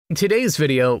In today's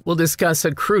video, we'll discuss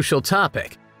a crucial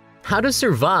topic: how to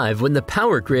survive when the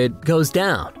power grid goes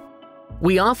down.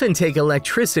 We often take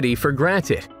electricity for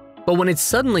granted, but when it's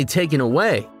suddenly taken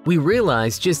away, we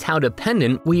realize just how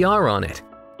dependent we are on it.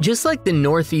 Just like the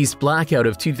Northeast blackout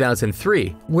of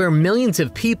 2003, where millions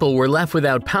of people were left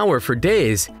without power for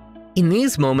days, in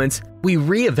these moments, we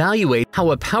reevaluate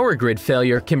how a power grid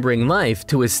failure can bring life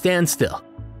to a standstill.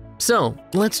 So,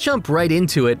 let's jump right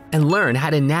into it and learn how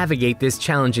to navigate this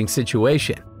challenging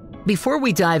situation. Before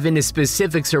we dive into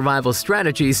specific survival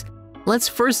strategies, let's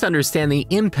first understand the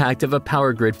impact of a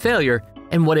power grid failure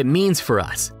and what it means for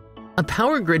us. A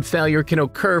power grid failure can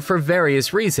occur for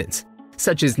various reasons,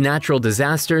 such as natural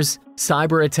disasters,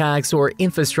 cyber attacks, or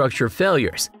infrastructure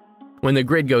failures. When the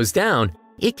grid goes down,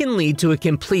 it can lead to a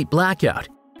complete blackout,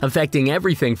 affecting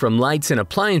everything from lights and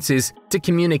appliances to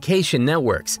communication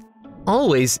networks.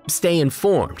 Always stay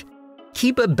informed.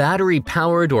 Keep a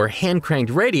battery-powered or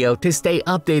hand-cranked radio to stay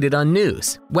updated on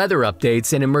news, weather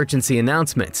updates, and emergency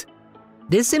announcements.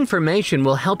 This information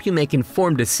will help you make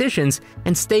informed decisions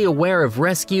and stay aware of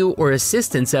rescue or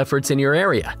assistance efforts in your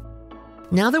area.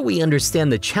 Now that we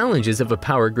understand the challenges of a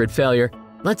power grid failure,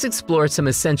 let's explore some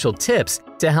essential tips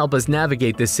to help us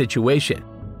navigate this situation.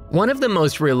 One of the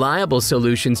most reliable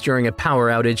solutions during a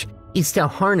power outage is to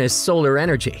harness solar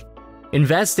energy.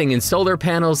 Investing in solar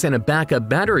panels and a backup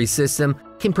battery system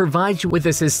can provide you with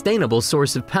a sustainable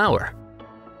source of power.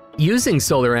 Using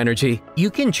solar energy, you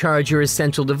can charge your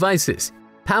essential devices,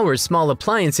 power small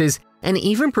appliances, and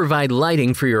even provide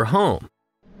lighting for your home.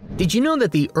 Did you know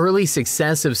that the early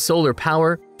success of solar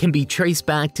power can be traced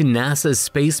back to NASA's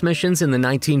space missions in the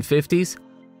 1950s?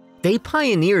 They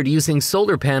pioneered using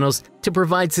solar panels to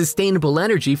provide sustainable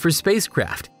energy for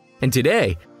spacecraft, and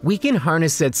today we can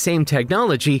harness that same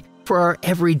technology for our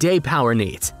everyday power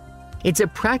needs. It's a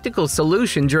practical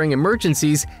solution during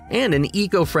emergencies and an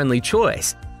eco-friendly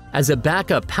choice. As a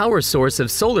backup power source of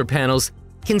solar panels,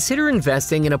 consider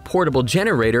investing in a portable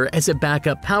generator as a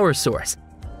backup power source.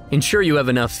 Ensure you have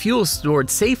enough fuel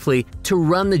stored safely to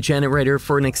run the generator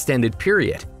for an extended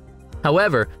period.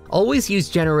 However, always use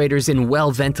generators in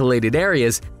well-ventilated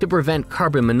areas to prevent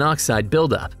carbon monoxide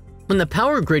buildup. When the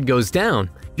power grid goes down,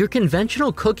 your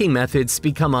conventional cooking methods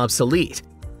become obsolete.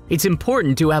 It's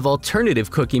important to have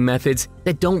alternative cooking methods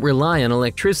that don't rely on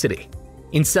electricity.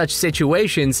 In such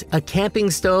situations, a camping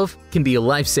stove can be a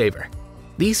lifesaver.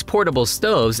 These portable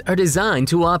stoves are designed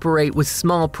to operate with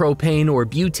small propane or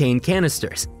butane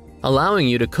canisters, allowing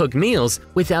you to cook meals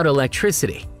without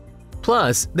electricity.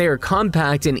 Plus, they are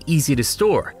compact and easy to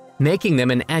store, making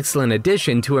them an excellent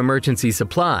addition to emergency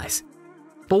supplies.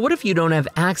 But what if you don't have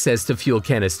access to fuel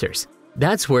canisters?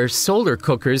 That's where solar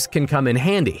cookers can come in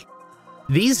handy.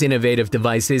 These innovative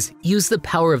devices use the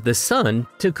power of the sun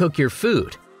to cook your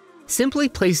food. Simply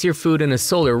place your food in a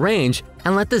solar range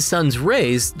and let the sun's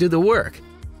rays do the work.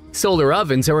 Solar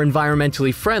ovens are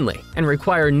environmentally friendly and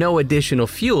require no additional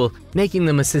fuel, making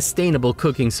them a sustainable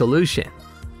cooking solution.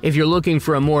 If you're looking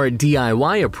for a more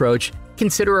DIY approach,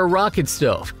 consider a rocket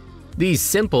stove. These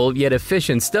simple yet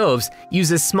efficient stoves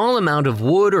use a small amount of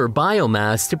wood or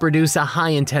biomass to produce a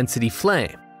high-intensity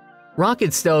flame.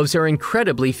 Rocket stoves are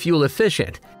incredibly fuel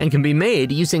efficient and can be made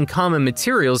using common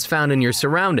materials found in your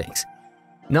surroundings.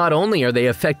 Not only are they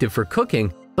effective for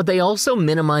cooking, but they also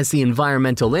minimize the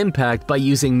environmental impact by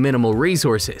using minimal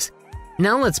resources.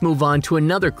 Now let's move on to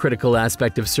another critical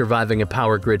aspect of surviving a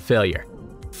power grid failure: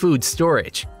 food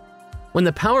storage. When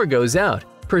the power goes out,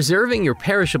 preserving your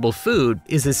perishable food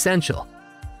is essential.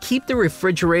 Keep the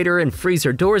refrigerator and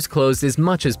freezer doors closed as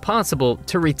much as possible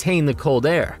to retain the cold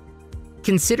air.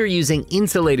 Consider using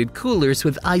insulated coolers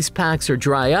with ice packs or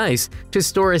dry ice to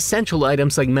store essential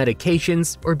items like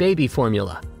medications or baby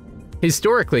formula.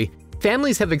 Historically,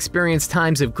 families have experienced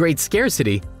times of great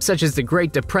scarcity, such as the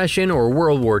Great Depression or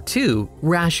World War II,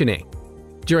 rationing.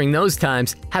 During those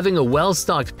times, having a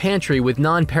well-stocked pantry with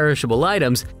non-perishable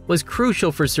items was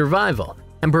crucial for survival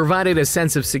and provided a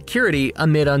sense of security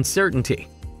amid uncertainty.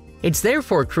 It's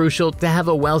therefore crucial to have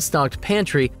a well-stocked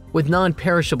pantry with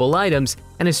non-perishable items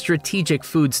and a strategic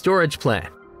food storage plan.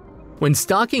 When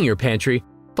stocking your pantry,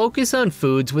 focus on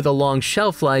foods with a long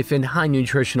shelf life and high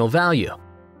nutritional value.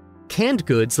 Canned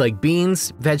goods like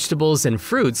beans, vegetables, and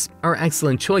fruits are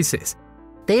excellent choices.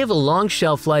 They have a long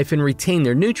shelf life and retain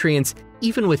their nutrients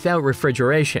even without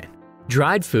refrigeration.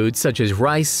 Dried foods such as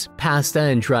rice, pasta,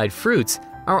 and dried fruits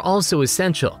are also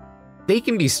essential. They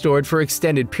can be stored for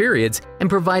extended periods and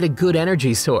provide a good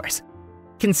energy source.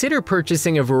 Consider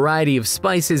purchasing a variety of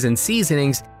spices and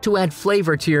seasonings to add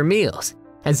flavor to your meals,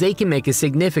 as they can make a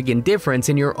significant difference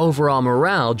in your overall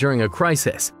morale during a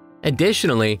crisis.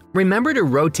 Additionally, remember to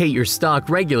rotate your stock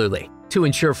regularly to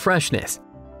ensure freshness.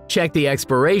 Check the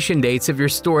expiration dates of your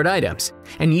stored items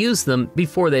and use them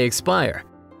before they expire.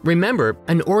 Remember,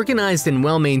 an organized and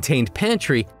well-maintained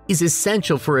pantry is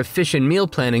essential for efficient meal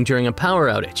planning during a power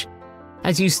outage.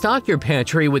 As you stock your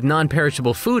pantry with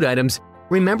non-perishable food items,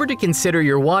 remember to consider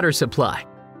your water supply.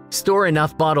 Store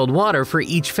enough bottled water for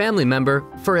each family member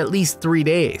for at least 3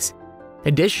 days.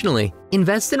 Additionally,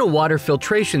 invest in a water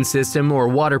filtration system or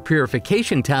water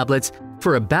purification tablets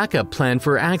for a backup plan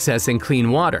for accessing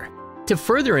clean water. To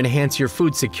further enhance your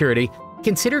food security,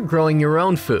 consider growing your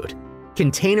own food.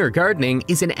 Container gardening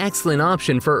is an excellent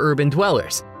option for urban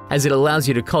dwellers, as it allows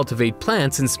you to cultivate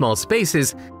plants in small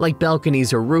spaces like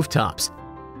balconies or rooftops.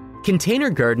 Container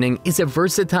gardening is a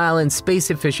versatile and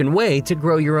space-efficient way to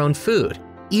grow your own food,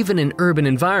 even in urban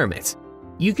environments.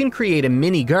 You can create a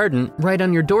mini garden right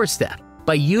on your doorstep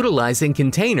by utilizing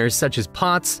containers such as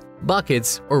pots,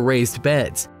 buckets, or raised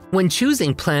beds. When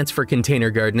choosing plants for container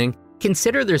gardening,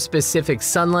 consider their specific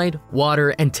sunlight,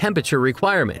 water, and temperature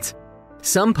requirements.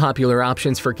 Some popular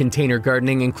options for container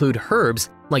gardening include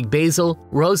herbs like basil,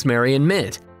 rosemary, and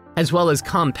mint, as well as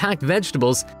compact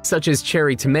vegetables such as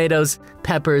cherry tomatoes,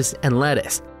 peppers, and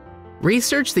lettuce.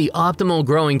 Research the optimal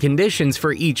growing conditions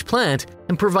for each plant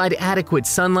and provide adequate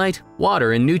sunlight,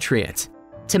 water, and nutrients.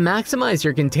 To maximize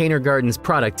your container garden's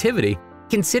productivity,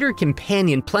 consider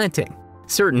companion planting.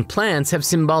 Certain plants have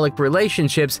symbolic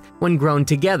relationships when grown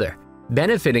together,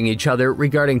 benefiting each other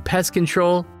regarding pest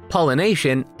control,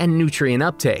 pollination, and nutrient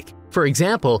uptake. For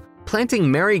example,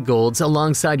 planting marigolds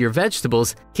alongside your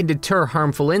vegetables can deter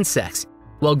harmful insects,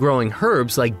 while growing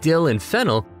herbs like dill and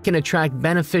fennel can attract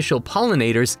beneficial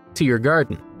pollinators to your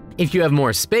garden. If you have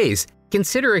more space,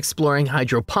 consider exploring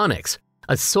hydroponics,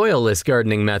 a soil-less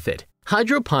gardening method.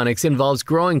 Hydroponics involves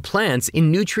growing plants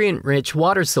in nutrient-rich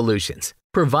water solutions,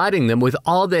 providing them with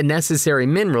all the necessary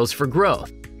minerals for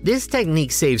growth. This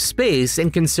technique saves space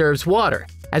and conserves water,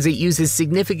 as it uses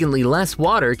significantly less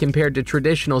water compared to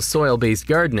traditional soil-based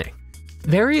gardening.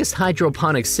 Various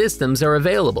hydroponic systems are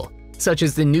available, such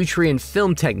as the nutrient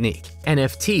film technique,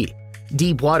 NFT,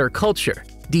 deep water culture,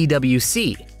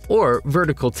 DWC, or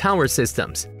vertical tower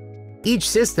systems. Each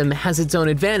system has its own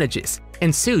advantages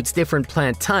and suits different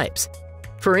plant types.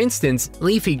 For instance,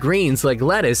 leafy greens like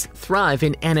lettuce thrive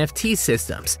in NFT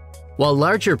systems, while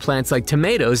larger plants like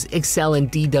tomatoes excel in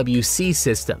DWC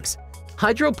systems.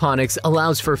 Hydroponics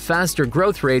allows for faster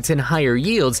growth rates and higher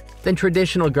yields than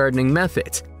traditional gardening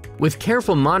methods. With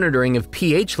careful monitoring of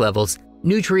pH levels,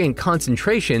 nutrient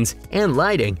concentrations, and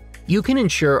lighting, you can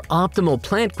ensure optimal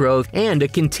plant growth and a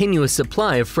continuous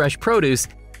supply of fresh produce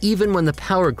even when the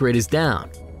power grid is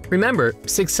down. Remember,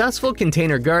 successful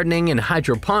container gardening and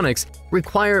hydroponics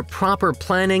require proper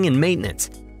planning and maintenance.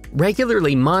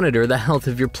 Regularly monitor the health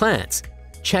of your plants,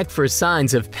 check for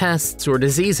signs of pests or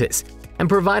diseases, and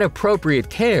provide appropriate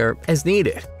care as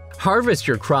needed. Harvest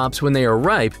your crops when they are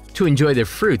ripe to enjoy the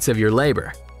fruits of your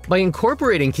labor. By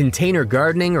incorporating container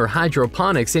gardening or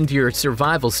hydroponics into your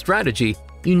survival strategy,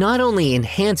 you not only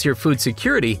enhance your food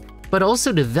security, but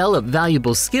also develop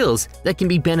valuable skills that can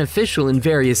be beneficial in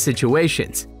various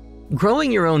situations.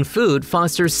 Growing your own food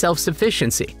fosters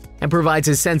self-sufficiency and provides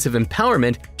a sense of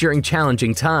empowerment during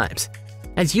challenging times.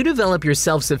 As you develop your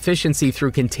self-sufficiency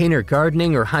through container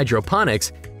gardening or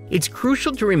hydroponics, it's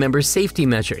crucial to remember safety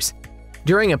measures.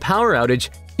 During a power outage,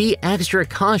 be extra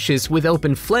cautious with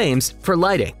open flames for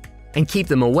lighting and keep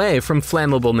them away from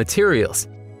flammable materials.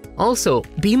 Also,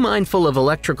 be mindful of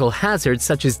electrical hazards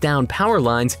such as downed power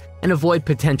lines and avoid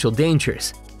potential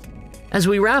dangers. As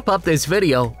we wrap up this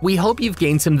video, we hope you've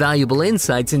gained some valuable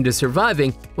insights into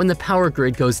surviving when the power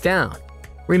grid goes down.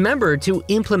 Remember to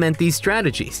implement these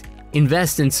strategies,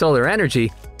 invest in solar energy,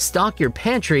 stock your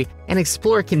pantry, and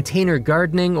explore container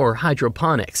gardening or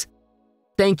hydroponics.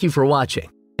 Thank you for watching,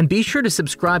 and be sure to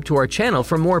subscribe to our channel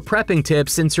for more prepping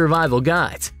tips and survival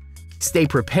guides. Stay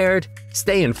prepared,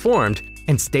 stay informed,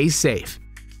 and stay safe.